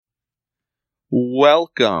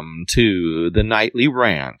Welcome to the Nightly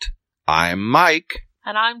Rant. I'm Mike.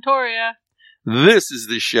 And I'm Toria. This is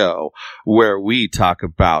the show where we talk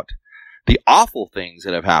about the awful things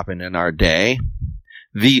that have happened in our day,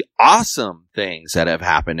 the awesome things that have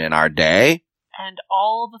happened in our day, and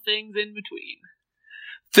all the things in between.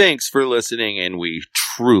 Thanks for listening, and we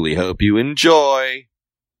truly hope you enjoy.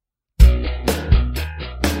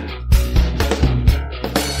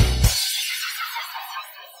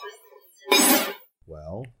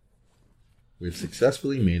 Well, we've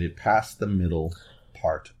successfully made it past the middle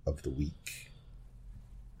part of the week.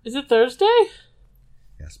 Is it Thursday?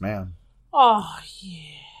 Yes, ma'am. Oh,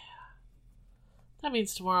 yeah. That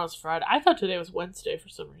means tomorrow's Friday. I thought today was Wednesday for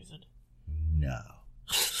some reason. No.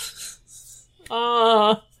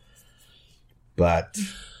 But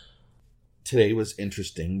today was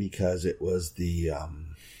interesting because it was the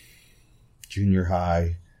junior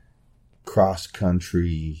high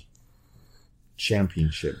cross-country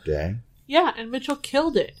championship day. Yeah, and Mitchell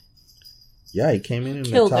killed it. Yeah, he came in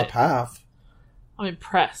the top half. I'm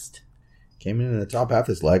impressed. Came in the top half.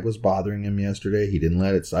 His leg was bothering him yesterday. He didn't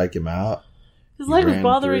let it psych him out. His leg was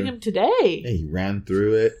bothering him today. Yeah, he ran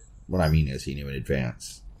through it. What I mean is he knew in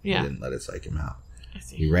advance. Yeah. He didn't let it psych him out. I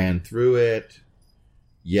see. He ran through it.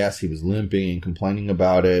 Yes, he was limping and complaining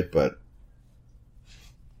about it, but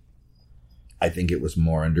I think it was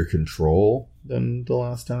more under control than the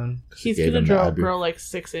last time. He's going to grow like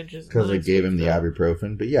 6 inches. Because they gave him the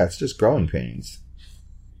ibuprofen. But yeah, it's just growing pains.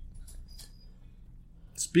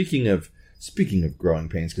 Speaking of growing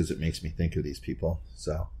pains, because it makes me think of these people.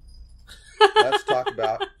 So let's talk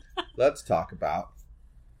about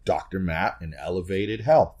Dr. Matt and Elevated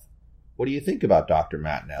Health. What do you think about Dr.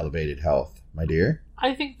 Matt and Elevated Health, my dear?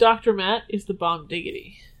 I think Dr. Matt is the bomb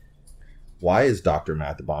diggity. Why is Dr.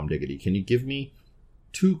 Matt the bomb diggity? Can you give me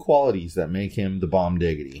 2 qualities that make him the bomb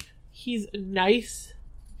diggity? He's a nice,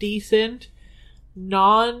 decent,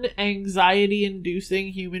 non-anxiety inducing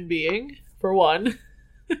human being, for one.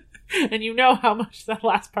 And you know how much that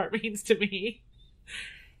last part means to me.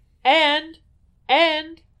 And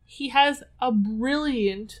he has a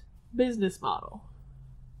brilliant business model.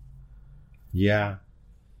 Yeah.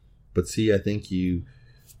 But see, I think you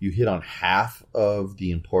hit on half of the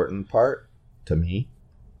important part to me.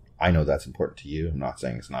 I know that's important to you. I'm not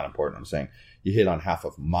saying it's not important. I'm saying you hit on half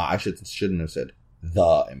of I shouldn't have said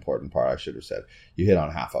the important part. I should have said you hit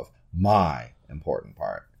on half of my important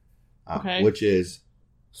part. Okay. Which is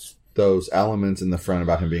those elements in the front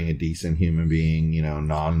about him being a decent human being,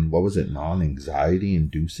 non-anxiety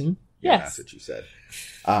inducing? Yes. Yeah, that's what you said.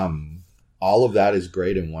 All of that is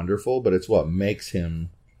great and wonderful, but it's what makes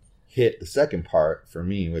him hit the second part for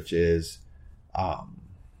me, which is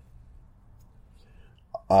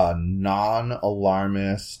a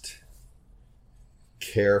non-alarmist,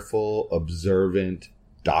 careful, observant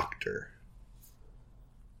doctor.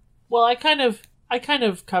 Well, I kind of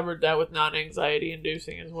covered that with non-anxiety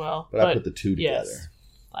inducing as well. But I put the two together. Yes,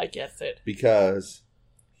 I guess it. Because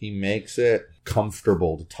he makes it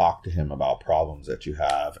comfortable to talk to him about problems that you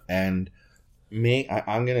have. And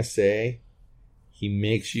I'm going to say he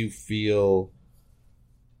makes you feel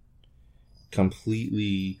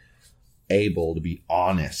completely able to be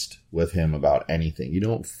honest with him about anything. You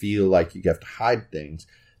don't feel like you have to hide things.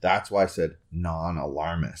 That's why I said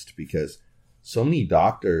non-alarmist, because so many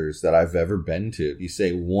doctors that I've ever been to, if you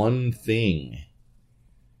say one thing,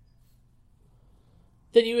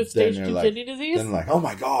 then you have stage 2 kidney disease? Then like, oh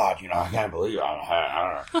my God, I can't believe it.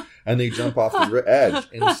 I don't know. And they jump off the edge.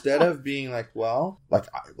 Instead of being like, well,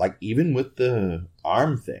 like even with the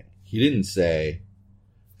arm thing, he didn't say,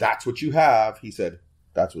 that's what you have. He said,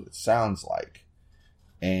 that's what it sounds like.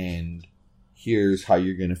 And here's how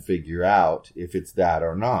you're going to figure out if it's that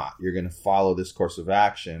or not. You're going to follow this course of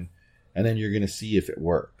action, and then you're going to see if it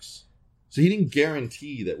works. So he didn't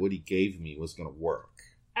guarantee that what he gave me was going to work.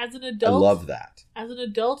 As an adult, I love that. As an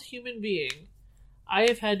adult human being, I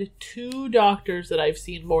have had 2 doctors that I've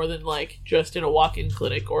seen more than just in a walk-in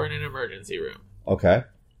clinic or in an emergency room. Okay.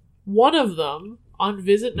 One of them, on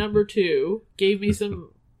visit number 2, gave me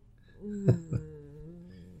some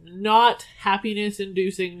not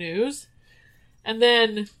happiness-inducing news. And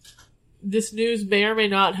then this news may or may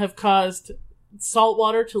not have caused salt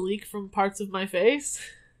water to leak from parts of my face.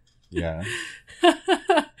 Yeah.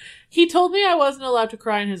 He told me I wasn't allowed to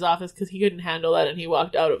cry in his office because he couldn't handle that, and he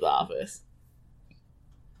walked out of the office.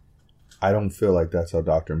 I don't feel like that's how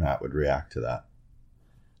Dr. Matt would react to that.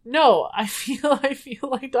 No, I feel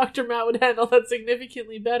like Dr. Matt would handle that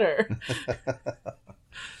significantly better.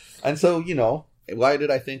 And so, why did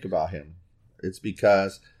I think about him? It's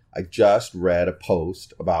because I just read a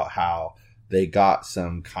post about how they got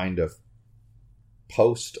some kind of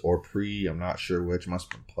post or pre, I'm not sure which,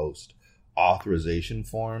 must have been post, authorization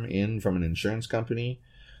form in from an insurance company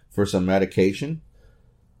for some medication.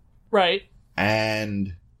 Right.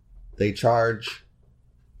 And they charge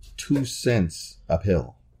 2 cents a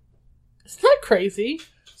pill. Isn't that crazy?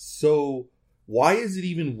 So why is it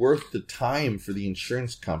even worth the time for the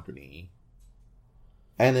insurance company?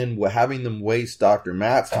 And then having them waste Dr.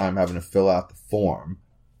 Matt's time having to fill out the form.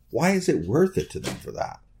 Why is it worth it to them for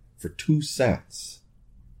that? For 2 cents?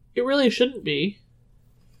 It really shouldn't be.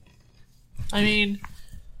 I mean,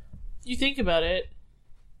 you think about it.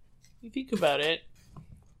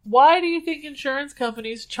 Why do you think insurance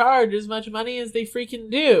companies charge as much money as they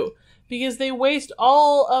freaking do? Because they waste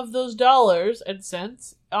all of those dollars and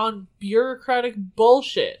cents on bureaucratic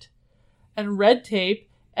bullshit and red tape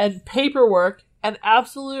and paperwork and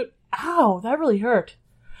absolute... Ow, that really hurt.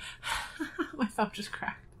 My thumb just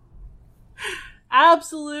cracked.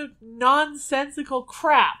 Absolute nonsensical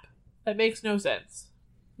crap that makes no sense.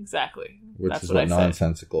 Exactly. Which That's is what I said.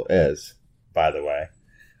 nonsensical is, by the way.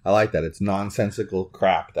 I like that. It's nonsensical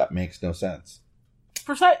crap that makes no sense.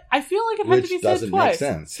 I feel like it had to be said doesn't twice. make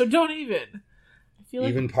sense. So don't even. I feel like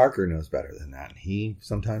Even Parker knows better than that. He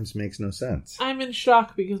sometimes makes no sense. I'm in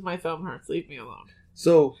shock because my thumb hurts. Leave me alone.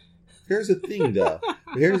 So, here's the thing, though.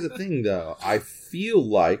 I feel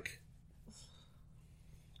like...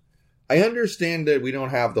 I understand that we don't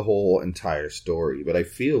have the whole entire story, but I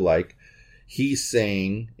feel like he's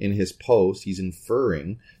saying in his post, he's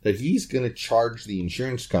inferring that he's going to charge the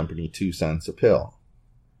insurance company 2 cents a pill.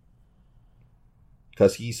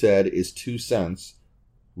 Because he said, is 2 cents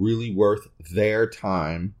really worth their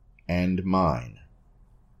time and mine?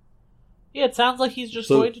 Yeah, it sounds like he's just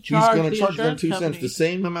going to charge he's going to the charge them insurance 2 company. cents, the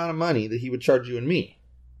same amount of money that he would charge you and me.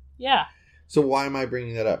 Yeah. So why am I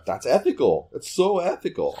bringing that up? That's ethical. It's so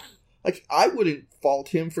ethical. Like, I wouldn't fault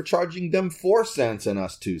him for charging them 4 cents and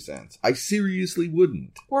us 2 cents. I seriously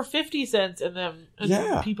wouldn't. Or 50 cents and them and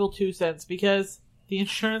Yeah. people 2 cents because the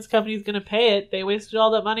insurance company's going to pay it. They wasted all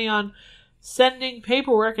that money on sending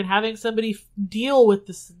paperwork and having somebody deal with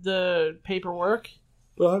the paperwork.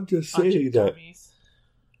 But I'm just Bunch saying of that. dummies.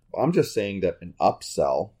 I'm just saying that an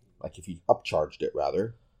upsell, like if he upcharged it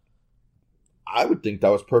rather, I would think that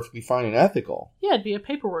was perfectly fine and ethical. Yeah, it'd be a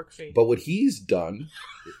paperwork fee. But what he has done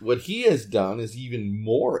is even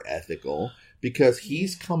more ethical because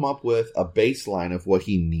he's come up with a baseline of what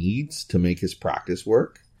he needs to make his practice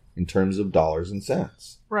work in terms of dollars and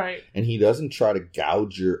cents. Right. And he doesn't try to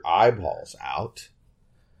gouge your eyeballs out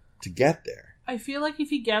to get there. I feel like if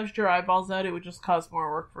he gouged your eyeballs out, it would just cause more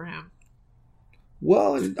work for him.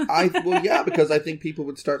 Well, yeah, because I think people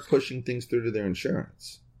would start pushing things through to their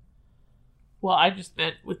insurance. Well, I just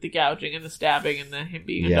meant with the gouging and the stabbing and him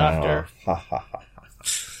being a doctor. Ha ha ha.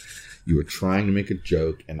 You were trying to make a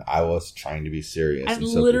joke, and I was trying to be serious. And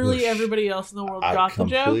so literally everybody else in the world got the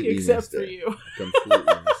joke except for you. Completely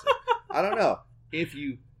missed it. I don't know. If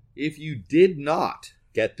you did not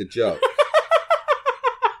get the joke,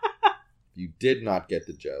 you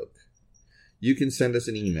can send us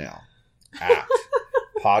an email at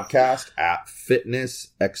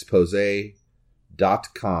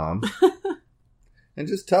podcast@fitnessexpose.com and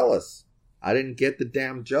just tell us, I didn't get the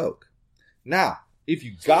damn joke. Now, if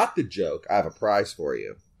you got the joke, I have a prize for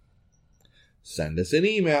you. Send us an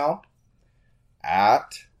email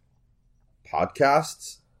at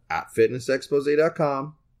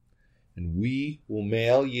podcasts@fitnessexpose.com and we will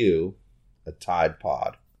mail you a Tide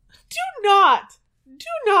Pod. Do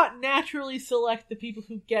not naturally select the people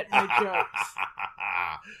who get my jokes.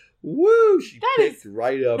 Woo! She That picked is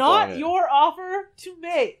right up on Not it. your offer to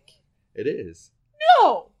make. It is.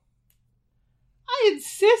 No! I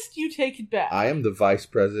insist you take it back. I am the vice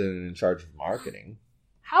president in charge of marketing.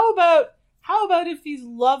 How about if these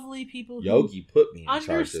lovely people who Yogi put me in charge of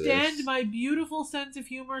understand this. my beautiful sense of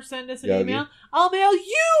humor send us an Yogi. email? I'll mail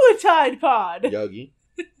you a Tide Pod. Yogi,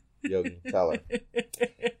 tell her.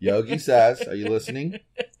 Yogi says, are you listening?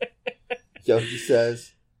 Yogi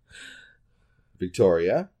says,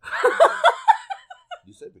 Victoria.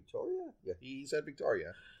 You said Victoria? Yeah, he said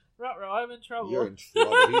Victoria. Ruh-roh, I'm in trouble. You're in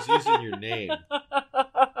trouble. He's using your name.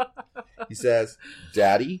 He says,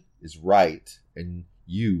 Daddy is right and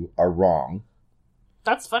you are wrong.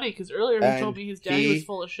 That's funny because earlier he And told me his daddy was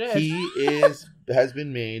full of shit. He has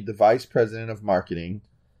been made the vice president of marketing.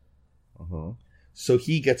 So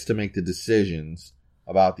he gets to make the decisions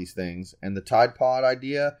about these things. And the Tide Pod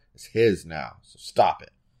idea is his now. So stop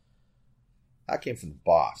it. That came from the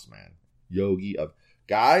boss, man. Yogi of...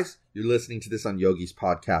 Guys, you're listening to this on Yogi's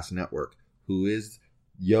Podcast Network. Who is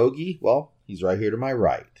Yogi? Well, he's right here to my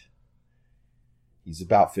right. He's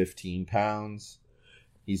about 15 pounds.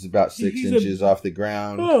 He's about 6 He's inches off the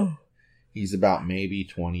ground. Oh. He's about maybe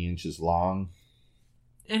 20 inches long.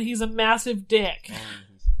 And he's a massive dick. And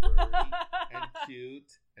he's furry and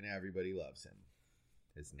cute, and everybody loves him.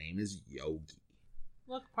 His name is Yogi.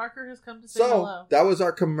 Look, Parker has come to say hello. So, that was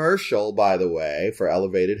our commercial, by the way, for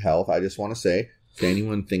Elevated Health. I just want to say, to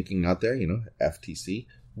anyone thinking out there, FTC,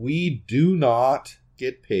 we do not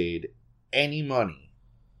get paid any money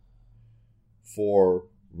for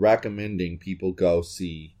recommending people go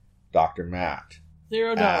see Dr. Matt.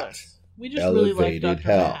 $0. We just really like Elevated Dr.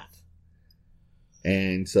 Health. Matt.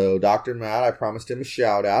 And so Dr. Matt, I promised him a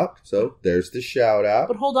shout out. So there's the shout out.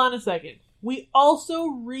 But hold on a second. We also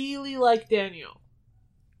really like Daniel.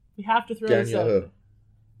 We have to throw this Daniel out. who?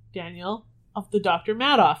 Daniel of the Dr.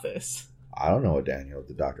 Matt office. I don't know a Daniel at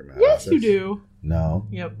the Dr. Matt Yes, office. you do. No.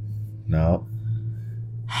 Yep. No.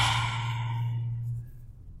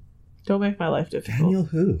 Don't make my life difficult. Daniel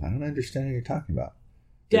who? I don't understand what you're talking about.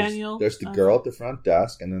 Daniel. There's the girl at the front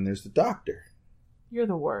desk, and then there's the doctor. You're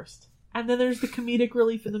the worst. And then there's the comedic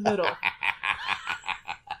relief in the middle.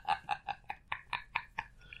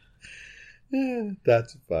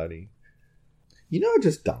 That's funny. It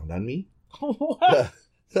just dawned on me. What?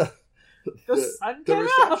 The sun came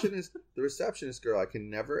out. The receptionist girl, I can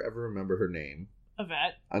never ever remember her name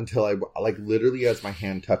Yvette. until I literally as my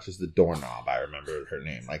hand touches the doorknob, I remember her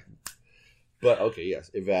name. But okay,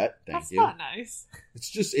 yes, Yvette. Thank you. That's not nice.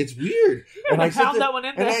 It's weird. You're gonna pound that one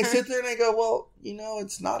in there. And I sit there and I go, well,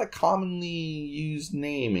 it's not a commonly used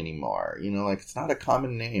name anymore. It's not a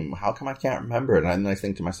common name. How come I can't remember it? And then I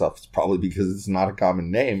think to myself, it's probably because it's not a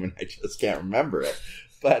common name and I just can't remember it.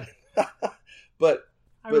 But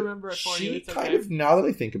I remember it for you. She It's kind okay. of, now that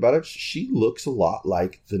I think about it, she looks a lot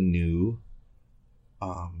like the new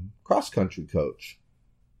cross-country coach.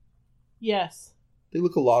 Yes. They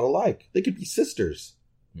look a lot alike. They could be sisters.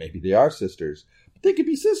 Maybe they are sisters. But they could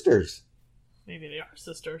be sisters. Maybe they are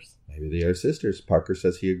sisters. Maybe they are sisters. Parker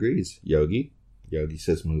says he agrees. Yogi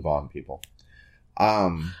says move on, people.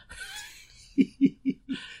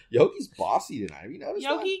 Yogi's bossy tonight. Have you noticed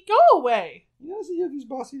Yogi, go away. that? You notice that Yogi's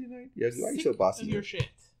bossy tonight? Yogi, why are you so Sick bossy? of your shit.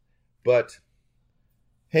 But,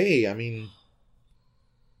 hey,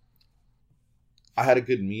 I had a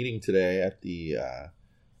good meeting today at the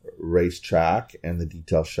racetrack, and the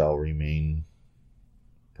details shall remain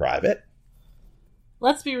private.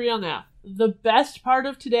 Let's be real now. The best part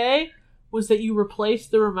of today was that you replaced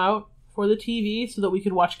the remote for the TV so that we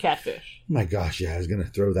could watch Catfish. Oh my gosh, yeah, I was going to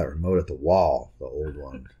throw that remote at the wall, the old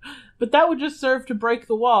one. But that would just serve to break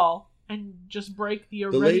the wall and just break the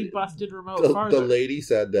already busted remote farther. The lady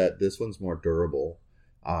said that this one's more durable.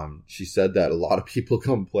 She said that a lot of people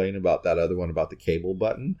complain about that other one, about the cable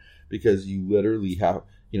button, because you literally have,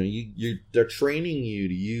 they're training you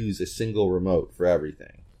to use a single remote for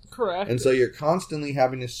everything. Correct. And so you're constantly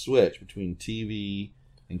having to switch between TV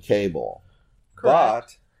and cable. Correct.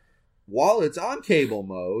 But while it's on cable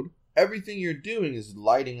mode, everything you're doing is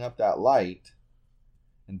lighting up that light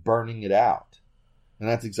and burning it out. And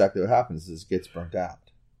that's exactly what happens, is it gets burnt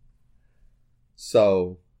out.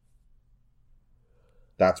 So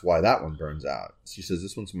that's why that one burns out. She says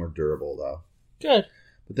this one's more durable, though. Good.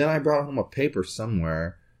 But then I brought home a paper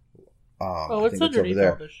somewhere. It's underneath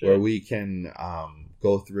all this shit. where we can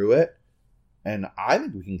go through it. And I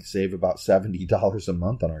think we can save about $70 a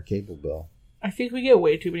month on our cable bill. I think we get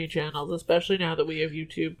way too many channels, especially now that we have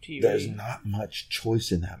YouTube TV. There's not much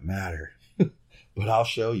choice in that matter. But I'll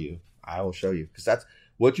show you. I will show you. Because that's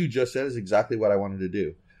what you just said is exactly what I wanted to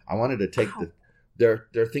do. I wanted to take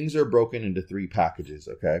their things are broken into 3 packages,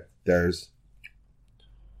 okay? There's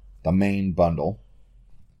the main bundle.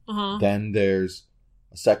 Uh-huh. Then there's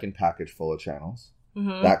a second package full of channels.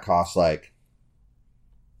 Uh-huh. That costs like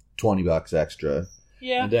 $20 extra.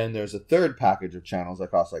 Yeah. And then there's a third package of channels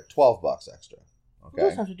that costs like $12 extra. Okay. We'll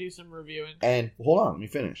just have to do some reviewing. And hold on, let me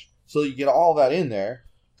finish. So you get all that in there.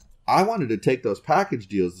 I wanted to take those package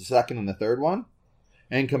deals, the second and the third one,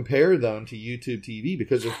 and compare them to YouTube TV,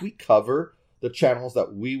 because if we cover the channels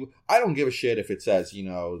that I don't give a shit if it says,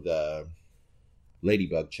 the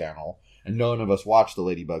Ladybug channel, and none of us watch the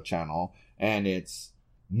Ladybug channel, and it's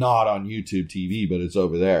not on YouTube TV, but it's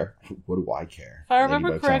over there. What do I care? If I remember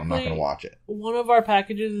Ladybug channel, I'm not correctly, going to watch it. one of our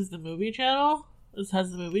packages is the movie channel. This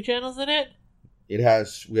has the movie channels in it. We have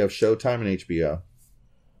Showtime and HBO.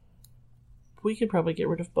 We could probably get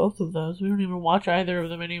rid of both of those. We don't even watch either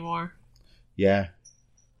of them anymore. Yeah.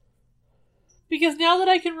 Because now that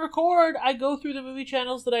I can record, I go through the movie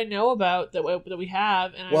channels that I know about that we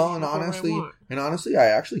have, and honestly, I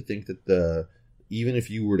actually think that even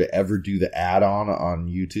if you were to ever do the add-on on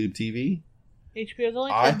YouTube TV, HBO's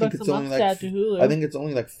only I $10 think a it's only month to add to Hulu. I think it's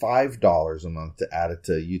only like $5 a month to add it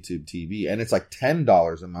to YouTube TV, and it's like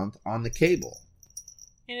 $10 a month on the cable.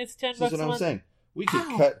 and it's $10 This is a what I'm month. saying. We could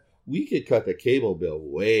Ow. cut the cable bill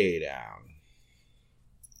way down.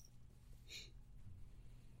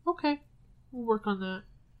 Okay, we'll work on that.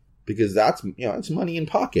 Because that's, it's money in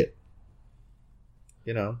pocket.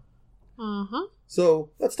 Uh-huh.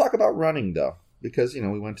 So let's talk about running though, because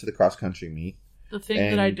we went to the cross country meet. The thing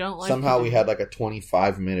And that I don't like. somehow to we do- had like a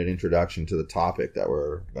 25-minute introduction to the topic that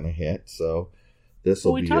we're going to hit. So this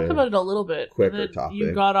will Well, we be talked about it a little bit. quicker and then topic.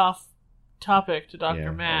 You got off topic to Dr.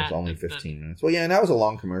 Yeah, Matt. it was only and then- 15 minutes. Well, yeah, and that was a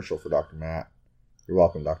long commercial for Dr. Matt. You're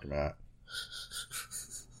welcome, Dr. Matt.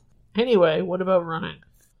 Anyway, what about running?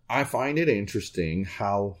 I find it interesting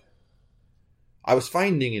how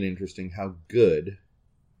good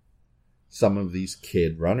some of these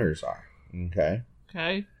kid runners are. Okay.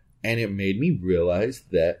 Okay. And it made me realize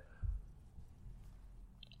that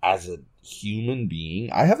as a human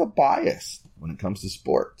being, I have a bias when it comes to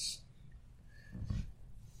sports.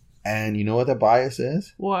 And you know what that bias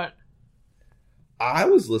is? What? I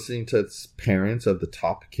was listening to parents of the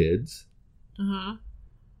top kids. Uh-huh.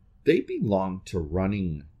 They belong to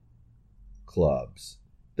running clubs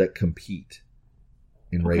that compete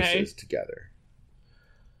in Okay. races together.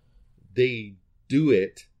 They do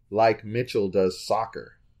it like Mitchell does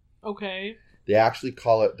soccer. Okay. They actually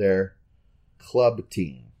call it their club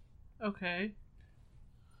team. Okay.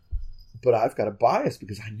 But I've got a bias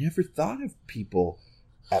because I never thought of people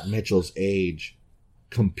at Mitchell's age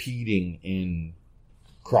competing in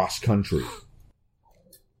cross country.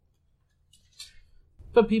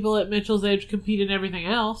 But people at Mitchell's age compete in everything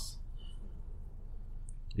else.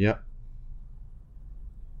 Yep.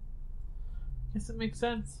 Guess it makes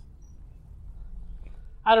sense.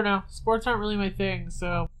 I don't know. Sports aren't really my thing,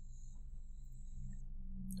 so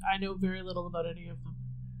I know very little about any of them.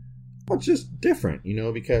 Well, it's just different,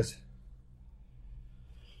 because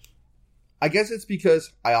I guess it's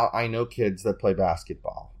because I know kids that play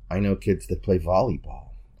basketball. I know kids that play volleyball.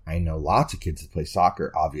 I know lots of kids that play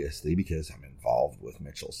soccer, obviously, because I'm involved with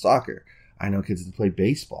Mitchell Soccer. I know kids that play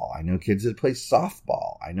baseball. I know kids that play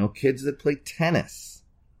softball. I know kids that play tennis.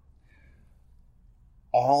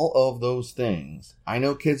 All of those things. I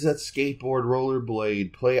know kids that skateboard,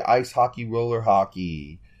 rollerblade, play ice hockey, roller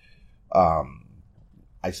hockey.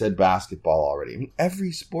 I said basketball already. I mean,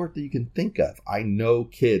 every sport that you can think of. I know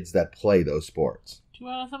kids that play those sports. Do you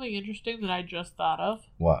want to know something interesting that I just thought of?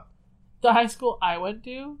 What? The high school I went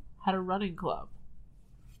to had a running club.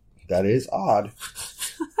 That is odd.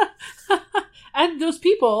 And those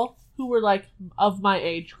people who were like of my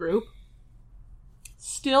age group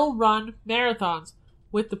still run marathons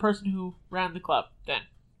with the person who ran the club then.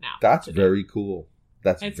 Now. That's today. very cool.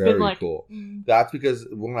 That's It's very been like, cool. That's because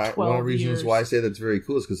one of the 12 reasons years. why I say that's very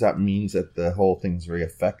cool is because that means that the whole thing's very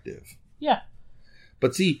effective. Yeah.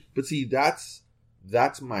 But see, that's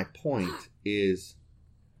my point. Is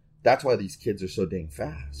that's why these kids are so dang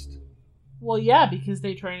fast. Well, yeah, because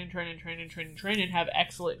they train and have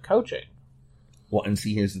excellent coaching. Well, and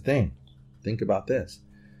see, here's the thing. Think about this.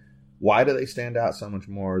 Why do they stand out so much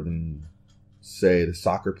more than, say, the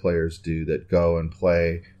soccer players do that go and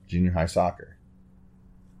play junior high soccer?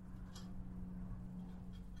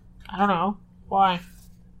 I don't know. Why?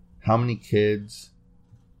 How many kids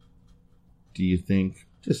do you think,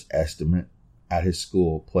 just estimate, at his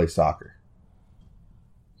school play soccer?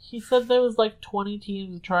 He said there was like 20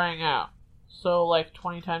 teams trying out. So like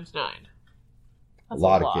 20 times 9. A That's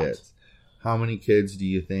lot of kids. How many kids do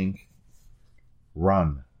you think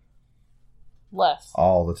run Less.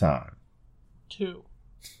 all the time? 2.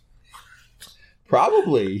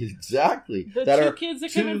 Probably, exactly. The two kids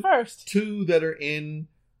that came in first. 2 that are in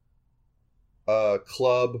a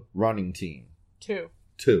club running team. 2.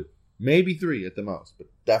 2. Maybe 3 at the most, but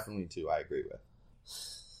definitely 2, I agree with.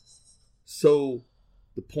 So,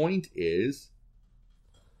 the point is,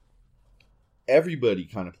 everybody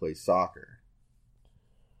kind of plays soccer.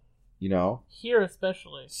 Here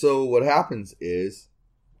especially. So, what happens is,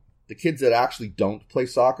 the kids that actually don't play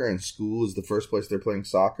soccer and school is the first place they're playing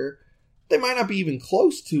soccer, they might not be even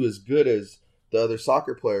close to as good as the other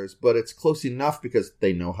soccer players, but it's close enough because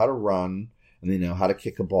they know how to run and they know how to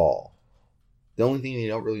kick a ball. The only thing they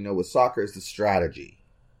don't really know with soccer is the strategy.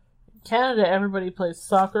 In Canada, everybody plays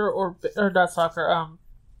soccer or not soccer,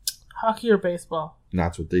 hockey or baseball. And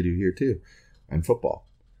that's what they do here too. And football.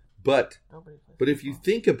 But Nobody plays if you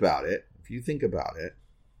think about it,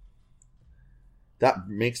 that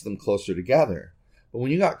makes them closer together. But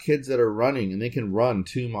when you got kids that are running and they can run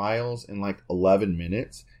 2 miles in like 11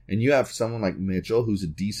 minutes, and you have someone like Mitchell who's a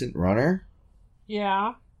decent runner,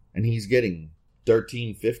 Yeah. and he's getting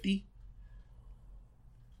 13:50.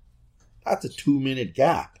 That's a 2-minute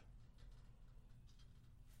gap.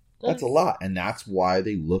 That's a lot. And that's why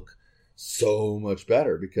they look so much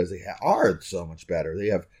better, because they are so much better. They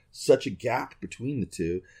have such a gap between the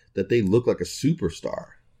two that they look like a superstar.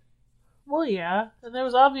 Well, yeah. And there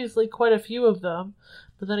was obviously quite a few of them.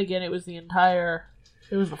 But then again, it was the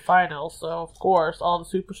final. So, of course, all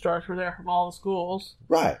the superstars were there from all the schools.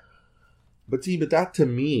 Right. But that to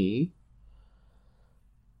me,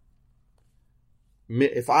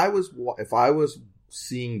 if I was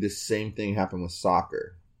seeing this same thing happen with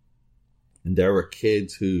soccer, and there were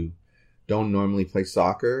kids who don't normally play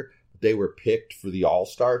soccer, but they were picked for the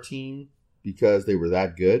all-star team because they were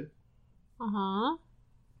that good, Uh-huh.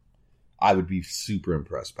 I would be super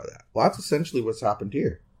impressed by that. Well, that's essentially what's happened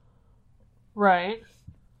here. Right.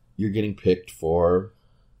 You're getting picked for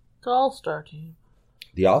The all-star team.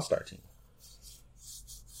 the all-star team.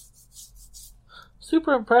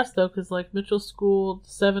 Super impressed, though, because, like, Mitchell's school, the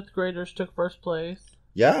 7th graders took first place.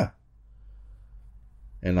 Yeah.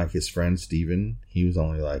 And, like, his friend Steven, he was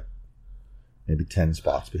only, like, maybe 10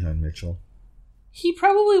 spots behind Mitchell. He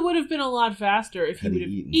probably would have been a lot faster if he Had would he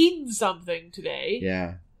have eaten. eaten something today.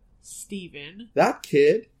 Yeah. Steven. That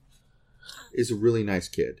kid is a really nice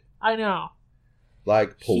kid. I know.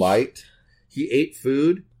 Like, polite. He ate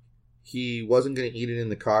food. He wasn't going to eat it in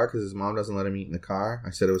the car because his mom doesn't let him eat in the car.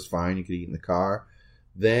 I said it was fine. You could eat in the car.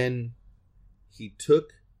 Then he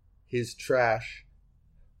took his trash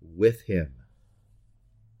with him.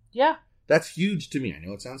 Yeah. That's huge to me. I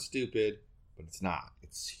know it sounds stupid, but it's not.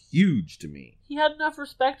 It's huge to me. He had enough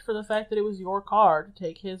respect for the fact that it was your car to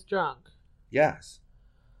take his junk. Yes.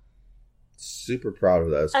 Super proud of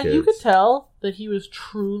those kids. And you could tell that he was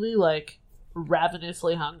truly, like,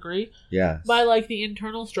 ravenously hungry Yes. by, like, the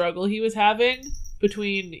internal struggle he was having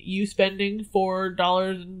between you spending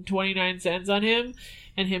 $4.29 on him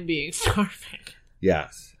and him being starving.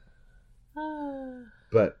 Yes.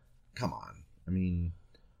 But, come on. I mean,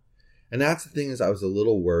 and that's the thing, is I was a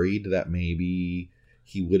little worried that maybe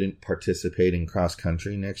he wouldn't participate in cross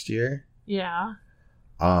country next year. Yeah.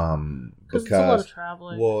 Because it's a lot of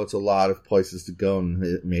traveling. Well, it's a lot of places to go,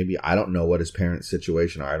 and maybe I don't know what his parents'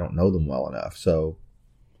 situation are. I don't know them well enough. So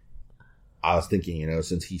I was thinking,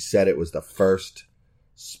 since he said it was the first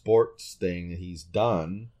sports thing that he's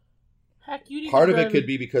done, Heck, you part of it could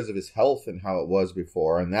be because of his health and how it was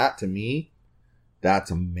before. And that, to me,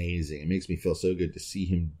 that's amazing. It makes me feel so good to see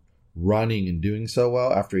him running and doing so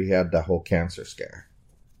well after he had that whole cancer scare.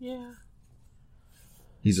 Yeah.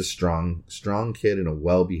 He's a strong kid and a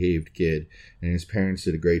well-behaved kid, and his parents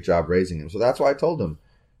did a great job raising him. So that's why I told him,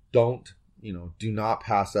 do not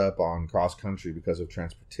pass up on cross country because of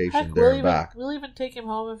transportation. Heck, there and back. We'll even take him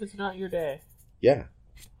home if it's not your day. Yeah.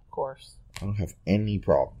 Of course. I don't have any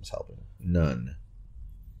problems helping. None.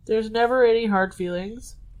 There's never any hard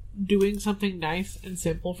feelings doing something nice and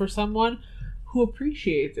simple for someone who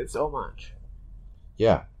appreciates it so much.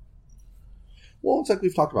 Yeah. Well, it's like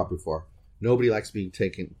we've talked about before. Nobody likes being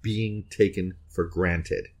taken for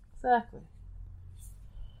granted. Exactly.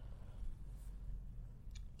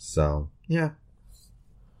 So, yeah.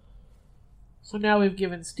 So now we've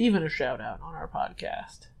given Steven a shout out on our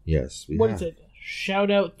podcast. Yes, we What have. is it? Shout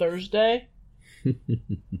out Thursday?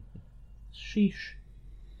 Sheesh.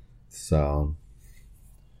 So,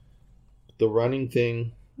 the running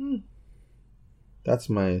thing, that's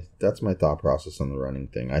my thought process on the running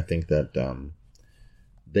thing. I think that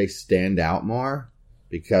they stand out more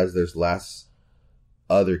because there's less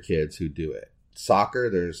other kids who do it. Soccer,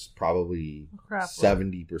 there's probably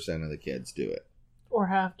 70% of the kids do it. Or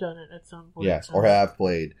have done it at some point. Yes, or have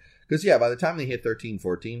played. Because, by the time they hit 13,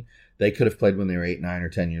 14, they could have played when they were 8, 9, or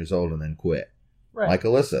 10 years old and then quit. Right. Like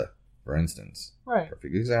Alyssa, for instance. Right.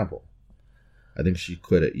 Perfect example. I think she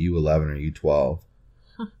quit at U11 or U12.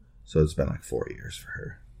 So it's been like 4 years for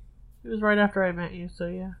her. It was right after I met you, so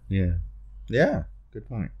yeah. Yeah. Yeah. Good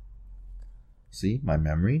point. See, my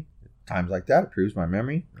memory, times like that, it proves my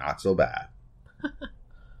memory not so bad.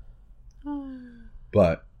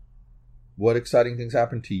 But what exciting things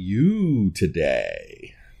happened to you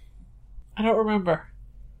today? I don't remember.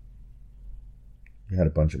 You had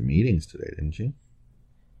a bunch of meetings today, didn't you?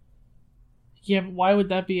 Yeah, but why would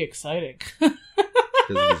that be exciting? Because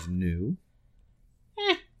it was new.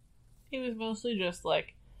 It was mostly just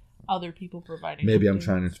like other people providing. Maybe I'm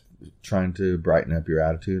updates. trying to brighten up your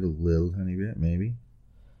attitude a little tiny bit, maybe.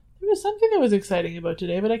 There was something that was exciting about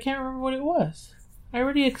today, but I can't remember what it was. I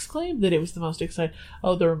already exclaimed that it was the most exciting.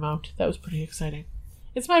 Oh, the remote. That was pretty exciting.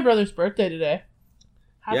 It's my brother's birthday today.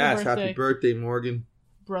 Happy birthday, Morgan.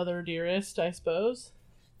 Brother dearest, I suppose.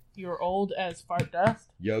 You're old as fart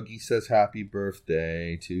dust. Yogi says happy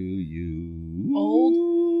birthday to you. Old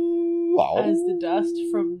as the dust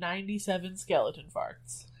from 97 skeleton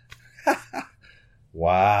farts.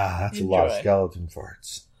 Wow, that's a lot of Enjoy. skeleton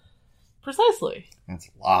farts. Precisely. That's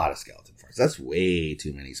a lot of skeleton farts. That's way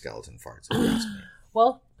too many skeleton farts, if you ask me.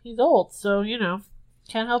 Well, he's old, so,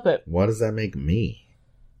 can't help it. What does that make me?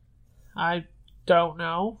 I don't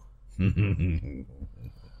know.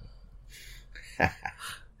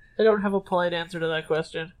 I don't have a polite answer to that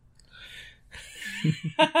question.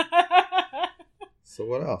 So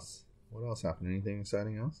what else? What else happened? Anything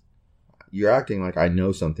exciting else? You're acting like I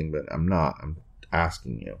know something, but I'm not. I'm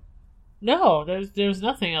asking you. No, there's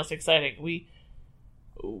nothing else exciting.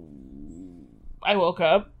 I woke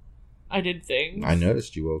up. I did things. I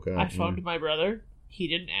noticed you woke up. I phoned my brother. He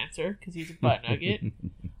didn't answer because he's a butt nugget.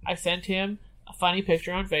 I sent him a funny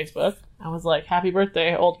picture on Facebook. I was like, happy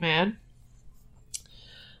birthday, old man.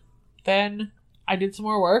 Then I did some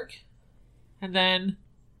more work. And then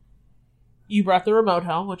you brought the remote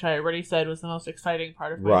home, which I already said was the most exciting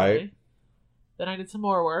part of my day. Then I did some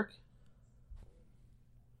more work.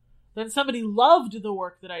 Then somebody loved the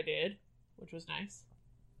work that I did, which was nice.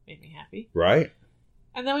 Made me happy. Right?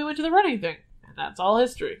 And then we went to the running thing. And that's all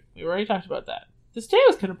history. We already talked about that. This day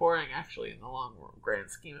was kind of boring, actually, in the long grand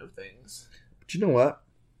scheme of things. But you know what?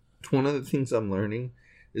 One of the things I'm learning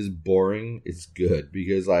is boring is good.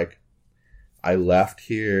 Because, I left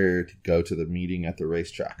here to go to the meeting at the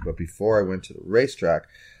racetrack. But before I went to the racetrack,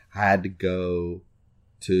 I had to go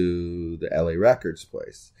to the LA Records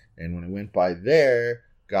place. And when I went by there,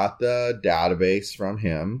 got the database from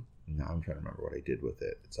him. Now I'm trying to remember what I did with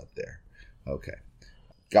it. It's up there. Okay.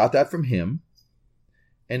 Got that from him.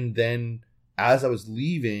 And then as I was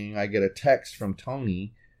leaving, I get a text from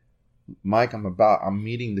Tony. Mike, I'm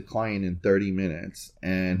meeting the client in 30 minutes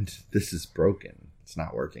and this is broken. It's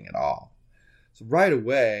not working at all. So right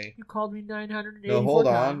away, You called me 984 no, hold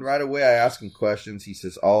on. times. Right away, I ask him questions. He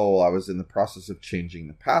says, I was in the process of changing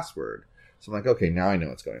the password. So I'm like, okay, now I know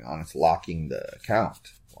what's going on. It's locking the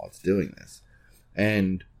account while it's doing this.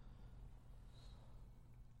 And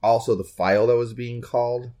also the file that was being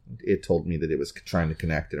called, it told me that it was trying to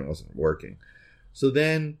connect and it wasn't working. So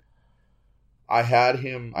then I taught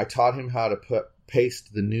him how to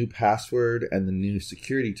paste the new password and the new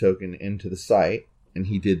security token into the site. And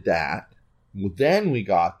he did that. Well, then we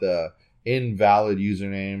got the invalid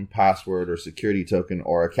username, password, or security token,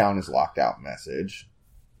 or account is locked out message.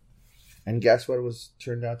 And guess what it was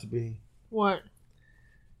turned out to be? What?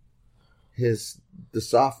 The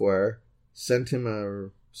software sent him a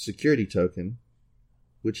security token,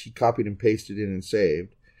 which he copied and pasted in and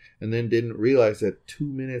saved, and then didn't realize that 2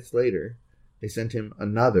 minutes later, they sent him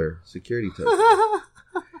another security token.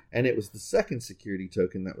 And it was the second security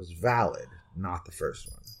token that was valid, not the first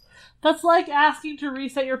one. That's like asking to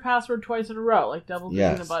reset your password twice in a row, like double clicking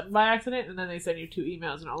Yes. the button by accident, and then they send you 2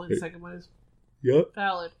 emails, and only the second one is Yep.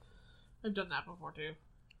 valid. I've done that before, too.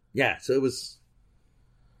 Yeah, so it was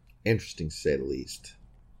interesting to say the least.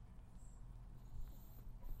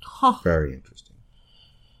 Huh. Very interesting.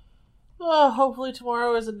 Oh, hopefully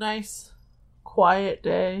tomorrow is a nice, quiet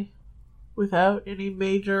day without any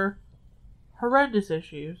major, horrendous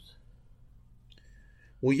issues.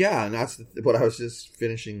 Well, yeah, and that's what I was just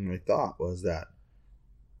finishing my thought was that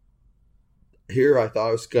here I thought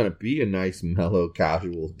it was going to be a nice, mellow,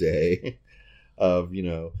 casual day of,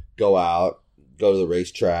 go out, go to the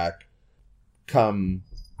racetrack, come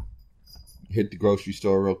hit the grocery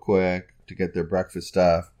store real quick to get their breakfast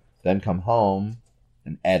stuff, then come home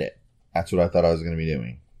and edit. That's what I thought I was going to be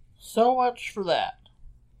doing. So much for that.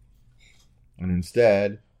 And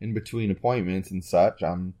instead, in between appointments and such,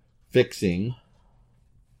 I'm fixing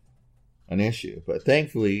an issue. But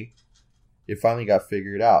thankfully, it finally got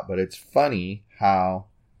figured out. But it's funny how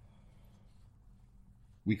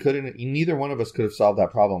neither one of us could have solved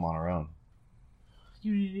that problem on our own.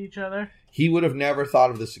 You need each other. He would have never thought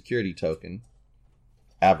of the security token,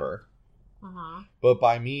 ever. Uh-huh. But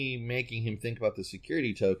by me making him think about the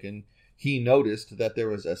security token, he noticed that there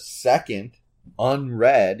was a second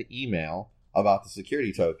unread email about the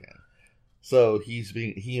security token. So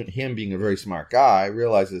him being a very smart guy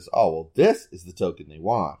realizes, this is the token they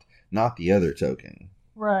want, not the other token.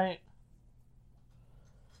 Right.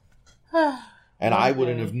 And I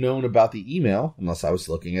wouldn't have known about the email unless I was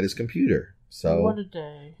looking at his computer. So what a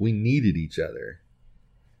day. we needed each other.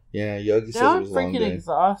 Yeah, Yogi says Now it I'm was a long freaking day.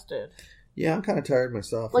 exhausted. Yeah, I'm kind of tired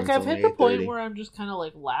myself. Like, It's I've only hit the point 8:30. where I'm just kind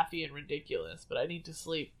of, laughy and ridiculous, but I need to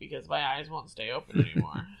sleep because my eyes won't stay open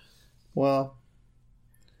anymore. Well,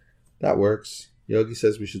 that works. Yogi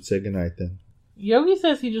says we should say goodnight then. Yogi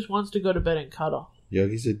says he just wants to go to bed and cuddle.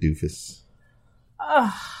 Yogi's a doofus.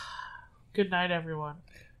 Good night, everyone.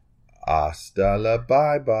 Hasta la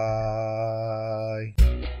bye-bye.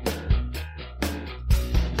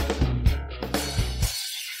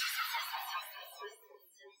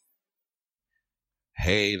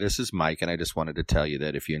 Hey, this is Mike, and I just wanted to tell you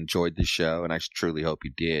that if you enjoyed the show, and I truly hope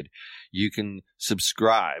you did, you can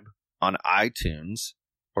subscribe on iTunes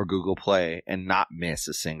or Google Play and not miss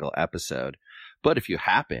a single episode. But if you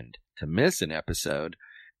happened to miss an episode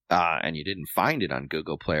and you didn't find it on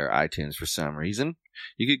Google Play or iTunes for some reason,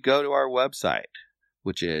 you could go to our website,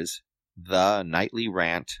 which is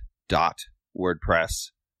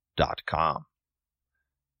theNightlyRant.wordpress.com.